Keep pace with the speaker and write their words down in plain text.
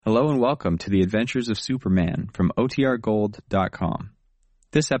Hello and welcome to the Adventures of Superman from OTRGold.com.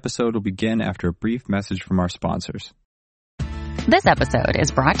 This episode will begin after a brief message from our sponsors. This episode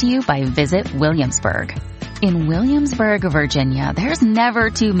is brought to you by Visit Williamsburg. In Williamsburg, Virginia, there's never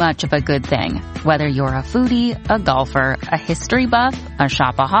too much of a good thing. Whether you're a foodie, a golfer, a history buff, a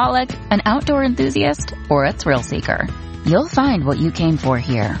shopaholic, an outdoor enthusiast, or a thrill seeker, you'll find what you came for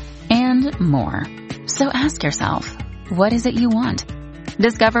here, and more. So ask yourself, what is it you want?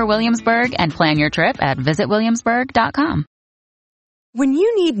 Discover Williamsburg and plan your trip at visitwilliamsburg.com. When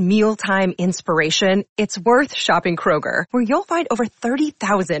you need mealtime inspiration, it's worth shopping Kroger, where you'll find over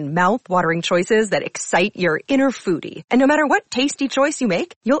 30,000 mouth-watering choices that excite your inner foodie. And no matter what tasty choice you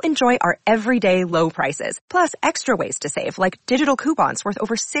make, you'll enjoy our everyday low prices, plus extra ways to save, like digital coupons worth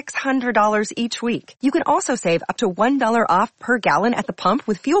over $600 each week. You can also save up to $1 off per gallon at the pump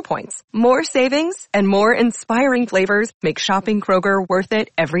with fuel points. More savings and more inspiring flavors make shopping Kroger worth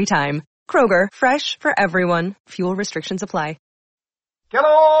it every time. Kroger, fresh for everyone. Fuel restrictions apply.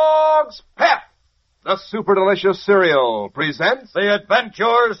 Kellogg's Pep, the super delicious cereal, presents The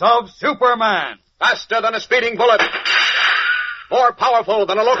Adventures of Superman. Faster than a speeding bullet, more powerful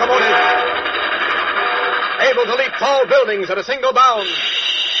than a locomotive, able to leap tall buildings at a single bound.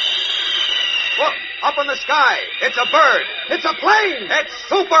 Look, up in the sky, it's a bird, it's a plane, it's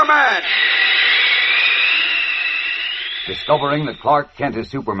Superman! Discovering that Clark Kent is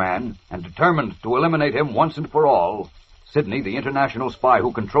Superman and determined to eliminate him once and for all, Sidney, the international spy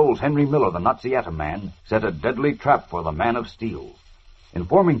who controls Henry Miller, the Nazi atom man, set a deadly trap for the Man of Steel.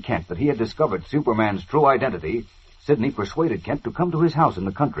 Informing Kent that he had discovered Superman's true identity, Sidney persuaded Kent to come to his house in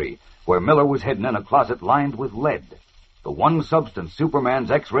the country, where Miller was hidden in a closet lined with lead, the one substance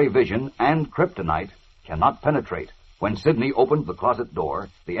Superman's X-ray vision and kryptonite cannot penetrate. When Sidney opened the closet door,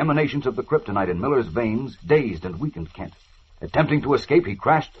 the emanations of the kryptonite in Miller's veins dazed and weakened Kent. Attempting to escape, he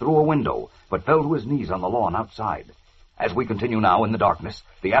crashed through a window, but fell to his knees on the lawn outside. As we continue now in the darkness,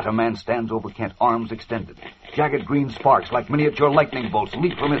 the Atom Man stands over Kent, arms extended. Jagged green sparks like miniature lightning bolts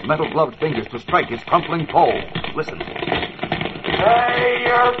leap from his metal-gloved fingers to strike his crumpling foe. Listen. Say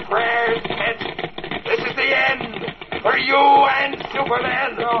your prayers, Kent. This is the end for you and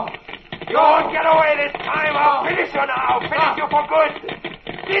Superman. No. You won't get away this time. I'll finish you now. Finish you for good.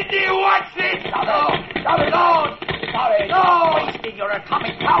 Did you watch this? Stop it, no! Sorry. No! Wasting your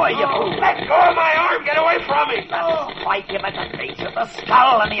atomic power, you fool. Let go of my arm. Get away from me. Strike him at the base of the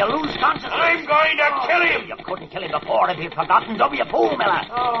skull and he'll lose consciousness. I'm going to kill him. You couldn't kill him before if you'd forgotten, don't you, fool, Miller?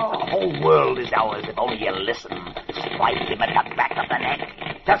 The whole world is ours if only you listen. Strike him at the back of the neck.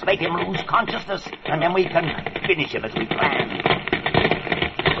 Just make him lose consciousness, and then we can finish him as we planned.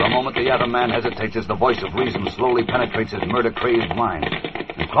 For a moment, the Atom Man hesitates as the voice of reason slowly penetrates his murder-crazed mind.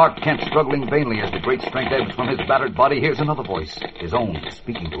 And Clark Kent, struggling vainly as the great strength ebbs from his battered body, hears another voice, his own,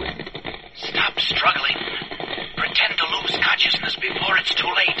 speaking to him. Stop struggling. Pretend to lose consciousness before it's too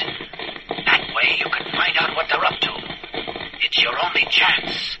late. That way you can find out what they're up to. It's your only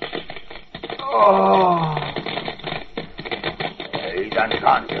chance. He's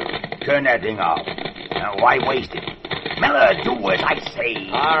unconscious. Turn that thing off. Now, why waste it? Miller, do as I say.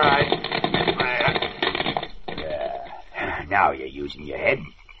 All right. Now you're using your head.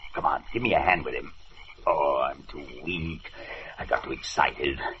 Come on, give me a hand with him. Oh, I'm too weak. I got too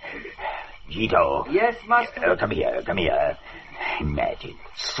excited. Gito. Yes, Master? Come here. Imagine.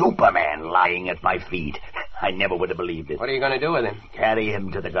 Superman lying at my feet. I never would have believed it. What are you going to do with him? Carry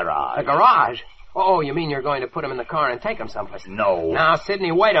him to the garage. The garage? Oh, you mean you're going to put him in the car and take him someplace? No. Now,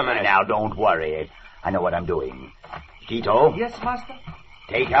 Sidney, wait a minute. Now, don't worry. I know what I'm doing. Gito? Yes, Master?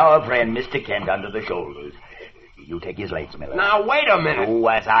 Take our friend Mr. Kent under the shoulders. You take his legs, Miller. Now, wait a minute. Do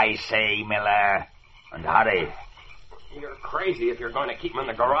as I say, Miller. And hurry. You're crazy if you're going to keep him in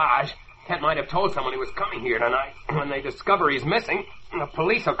the garage. Kent might have told someone he was coming here tonight. When they discover he's missing, the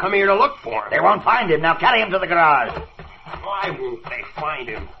police will come here to look for him. They won't find him. Now carry him to the garage. Why won't they find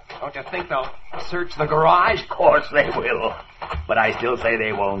him? Don't you think they'll search the garage? Of course they will. But I still say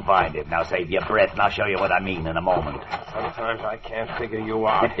they won't find him. Now save your breath, and I'll show you what I mean in a moment. Sometimes I can't figure you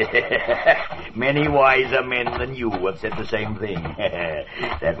out. Many wiser men than you have said the same thing.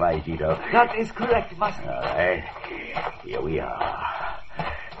 That right, Tito? That is correct, Master. All right. Here we are.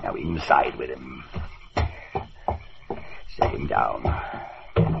 Now inside with him. Set him down.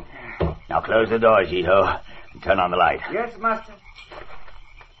 Now close the door, Tito, and turn on the light. Yes, Master.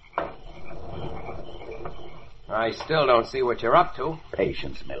 I still don't see what you're up to.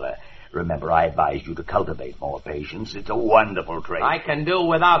 Patience, Miller. Remember, I advised you to cultivate more patience. It's a wonderful trait. I can do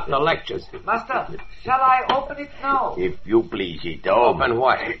without the lectures. Master, shall I open it now? If you please, Tito. Open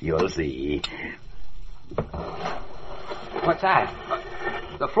what? You'll see. What's that?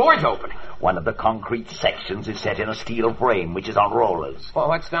 The floor's opening. One of the concrete sections is set in a steel frame, which is on rollers. Well,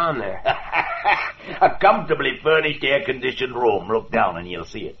 what's down there? A comfortably furnished, air-conditioned room. Look down and you'll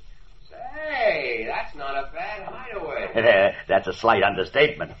see it. Say, that's not a bad hideaway. That's a slight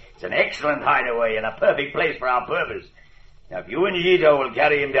understatement. It's an excellent hideaway and a perfect place for our purpose. Now, if you and Gito will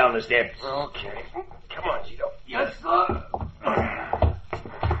carry him down the steps. Okay. Come on, Gito. Yes, sir.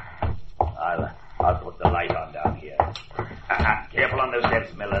 I'll put the light on down here. Careful on those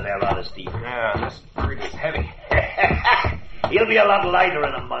steps, Miller. They're rather steep. Yeah, this bird is heavy. He'll be a lot lighter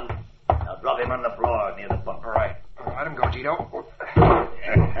in a month. I'll drop him on the floor near the bunk. All right. Let him go, Gito.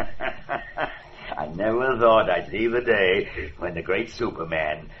 I never thought I'd see the day when the great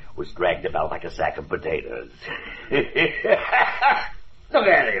Superman was dragged about like a sack of potatoes. Look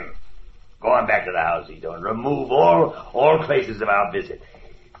at him. Go on back to the house, Gito, and remove all traces of our visit.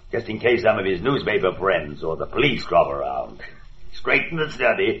 Just in case some of his newspaper friends or the police drop around. Straighten the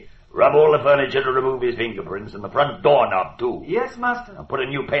study, rub all the furniture to remove his fingerprints, and the front doorknob, too. Yes, master. And put a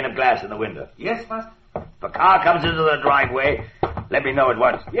new pane of glass in the window. Yes, master. If a car comes into the driveway, let me know at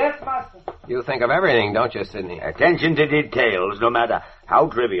once. Yes, master. You think of everything, don't you, Sidney? Attention to details, no matter how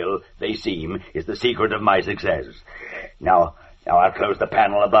trivial they seem, is the secret of my success. Now I'll close the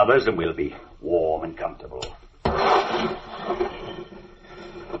panel above us, and we'll be warm and comfortable.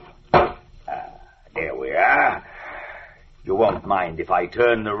 There we are. You won't mind if I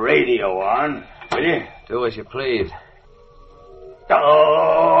turn the radio on, will you? Do as you please.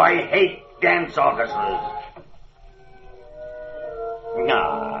 Oh, I hate dance orchestras.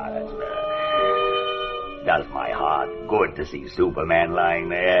 Does my heart good to see Superman lying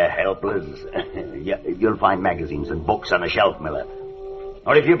there, helpless. You'll find magazines and books on a shelf, Miller.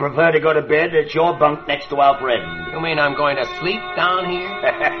 Or if you prefer to go to bed, it's your bunk next to our friend. You mean I'm going to sleep down here?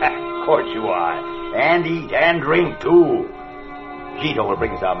 Of course you are. And eat and drink, too. Gito will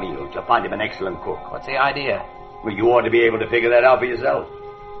bring us our meals. You'll find him an excellent cook. What's the idea? Well, you ought to be able to figure that out for yourself.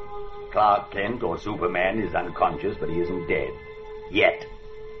 Clark Kent or Superman is unconscious, but he isn't dead. Yet.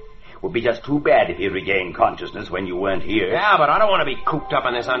 Would be just too bad if he regained consciousness when you weren't here. Yeah, but I don't want to be cooped up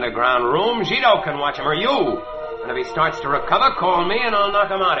in this underground room. Gito can watch him, or you. And if he starts to recover, call me and I'll knock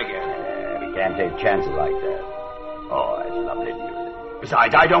him out again. We can't take chances like that. Oh, that's lovely music.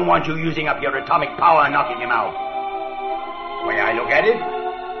 Besides, I don't want you using up your atomic power knocking him out. The way I look at it,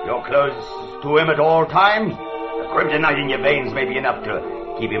 you're close to him at all times. The kryptonite in your veins may be enough to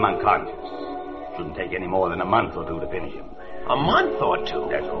keep him unconscious. Shouldn't take any more than a month or two to finish him. A month or two?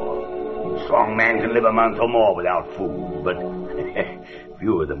 That's all. A strong man can live a month or more without food, but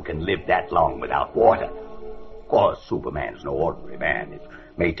few of them can live that long without water. Of course, Superman's no ordinary man. It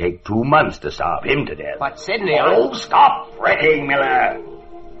may take 2 months to starve him to death. But, Sidney, Oh, stop fretting, Miller.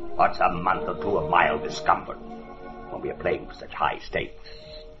 What's a month or two of mild discomfort when we are playing for such high stakes?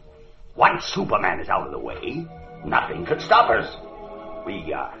 Once Superman is out of the way, nothing could stop us.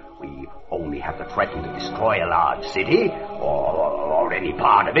 We only have to threaten to destroy a large city, or any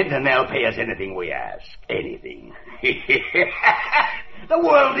part of it, and they'll pay us anything we ask. Anything. The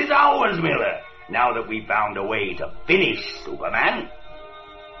world is ours, Miller, now that we've found a way to finish Superman.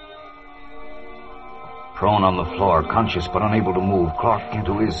 Prone on the floor, conscious but unable to move, Clark Kent,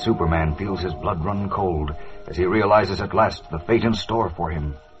 who is Superman, feels his blood run cold as he realizes at last the fate in store for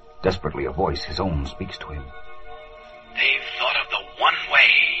him. Desperately, a voice, his own, speaks to him. They've thought of the one way,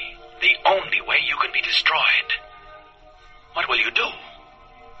 the only way you can be destroyed. What will you do?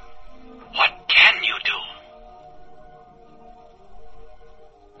 What can you do?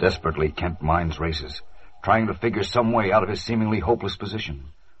 Desperately, Kent minds races, trying to figure some way out of his seemingly hopeless position.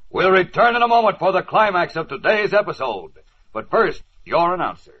 We'll return in a moment for the climax of today's episode. But first, your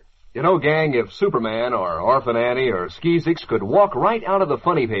announcer. You know, gang, if Superman or Orphan Annie or Skeezix could walk right out of the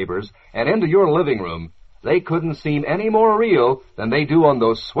funny papers and into your living room, they couldn't seem any more real than they do on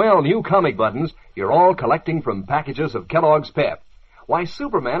those swell new comic buttons you're all collecting from packages of Kellogg's Pep. Why,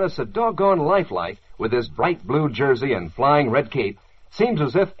 Superman is so doggone lifelike with his bright blue jersey and flying red cape. Seems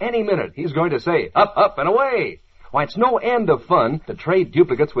as if any minute he's going to say, up, up, and away. Why, it's no end of fun to trade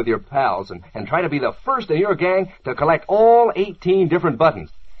duplicates with your pals and try to be the first in your gang to collect all 18 different buttons.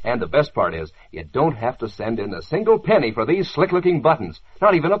 And the best part is, you don't have to send in a single penny for these slick-looking buttons,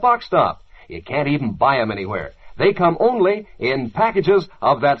 not even a box stop. You can't even buy them anywhere. They come only in packages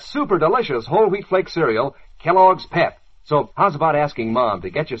of that super delicious whole wheat flake cereal, Kellogg's Pep. So how's about asking Mom to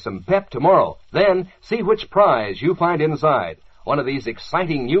get you some Pep tomorrow? Then see which prize you find inside. One of these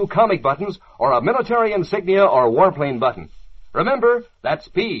exciting new comic buttons, or a military insignia or warplane button. Remember, that's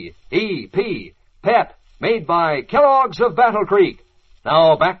P-E-P, Pep, made by Kellogg's of Battle Creek.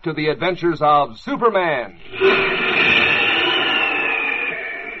 Now back to the adventures of Superman.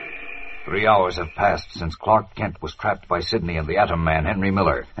 3 hours have passed since Clark Kent was trapped by Sidney and the Atom Man, Henry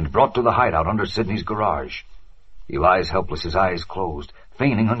Miller, and brought to the hideout under Sidney's garage. He lies helpless, his eyes closed,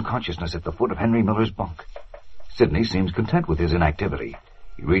 feigning unconsciousness at the foot of Henry Miller's bunk. Sidney seems content with his inactivity.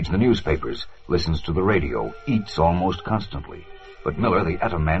 He reads the newspapers, listens to the radio, eats almost constantly. But Miller, the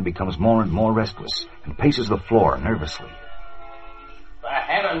Atom Man, becomes more and more restless and paces the floor nervously. For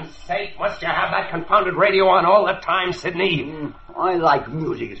heaven's sake, must you have that confounded radio on all the time, Sidney? I like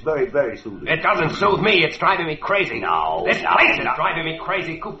music. It's very, very soothing. It doesn't soothe me. It's driving me crazy. This place is no. driving me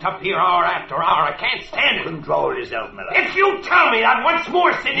crazy, cooped up here hour after hour. I can't stand it. Control yourself, Miller. If you tell me that once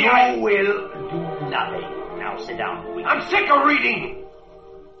more, Sidney, You will do nothing. Now sit down. I'm sick of reading.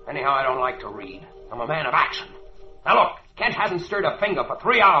 Anyhow, I don't like to read. I'm a man of action. Now look, Kent hasn't stirred a finger for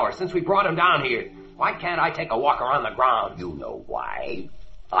 3 hours since we brought him down here. Why can't I take a walk around the grounds? You know why.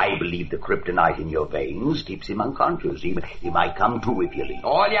 I believe the kryptonite in your veins keeps him unconscious. He might come to if you leave.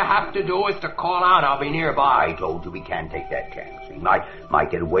 All you have to do is to call out. I'll be nearby. I told you we can't take that chance. He might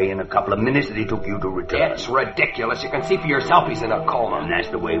get away in a couple of minutes that he took you to return. It's ridiculous. You can see for yourself he's in a coma. And that's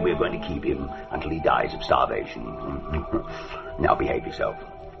the way we're going to keep him until he dies of starvation. Now behave yourself.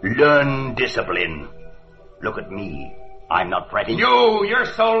 Learn discipline. Look at me. I'm not fretting. You're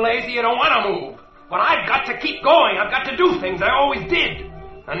so lazy you don't want to move. But I've got to keep going. I've got to do things. I always did.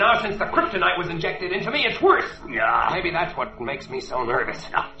 And now since the kryptonite was injected into me, it's worse. Yeah. Maybe that's what makes me so nervous.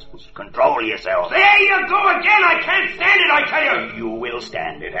 Now, control yourself. There you go again. I can't stand it, I tell you. You will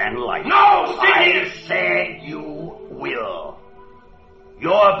stand it and like it. No, Sidney! I said you will.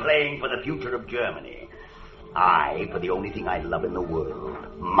 You're playing for the future of Germany. I for the only thing I love in the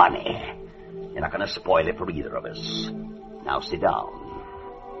world, money. You're not going to spoil it for either of us. Now sit down.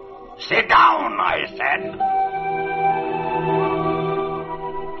 Sit down, I said.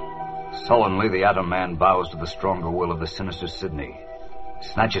 Sullenly, the Atom Man bows to the stronger will of the sinister Sidney,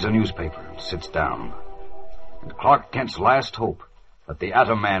 snatches a newspaper, and sits down. And Clark Kent's last hope that the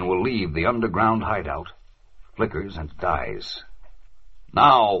Atom Man will leave the underground hideout flickers and dies.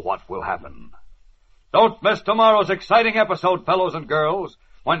 Now what will happen? Don't miss tomorrow's exciting episode, fellows and girls,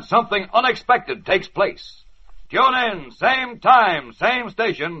 when something unexpected takes place. Tune in, same time, same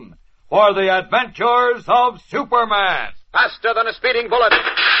station, for the adventures of Superman. Faster than a speeding bullet.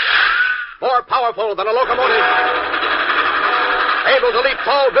 More powerful than a locomotive. Able to leap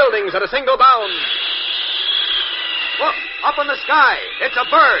tall buildings at a single bound. Look, up in the sky. It's a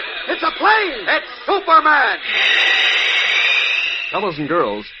bird. It's a plane. It's Superman. Fellows and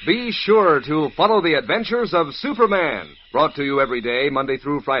girls, be sure to follow the adventures of Superman, brought to you every day, Monday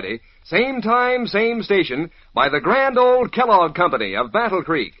through Friday, same time, same station, by the grand old Kellogg Company of Battle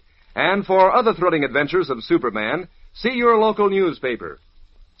Creek. And for other thrilling adventures of Superman, see your local newspaper.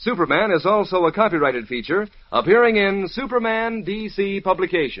 Superman is also a copyrighted feature appearing in Superman DC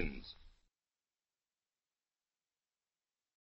Publications.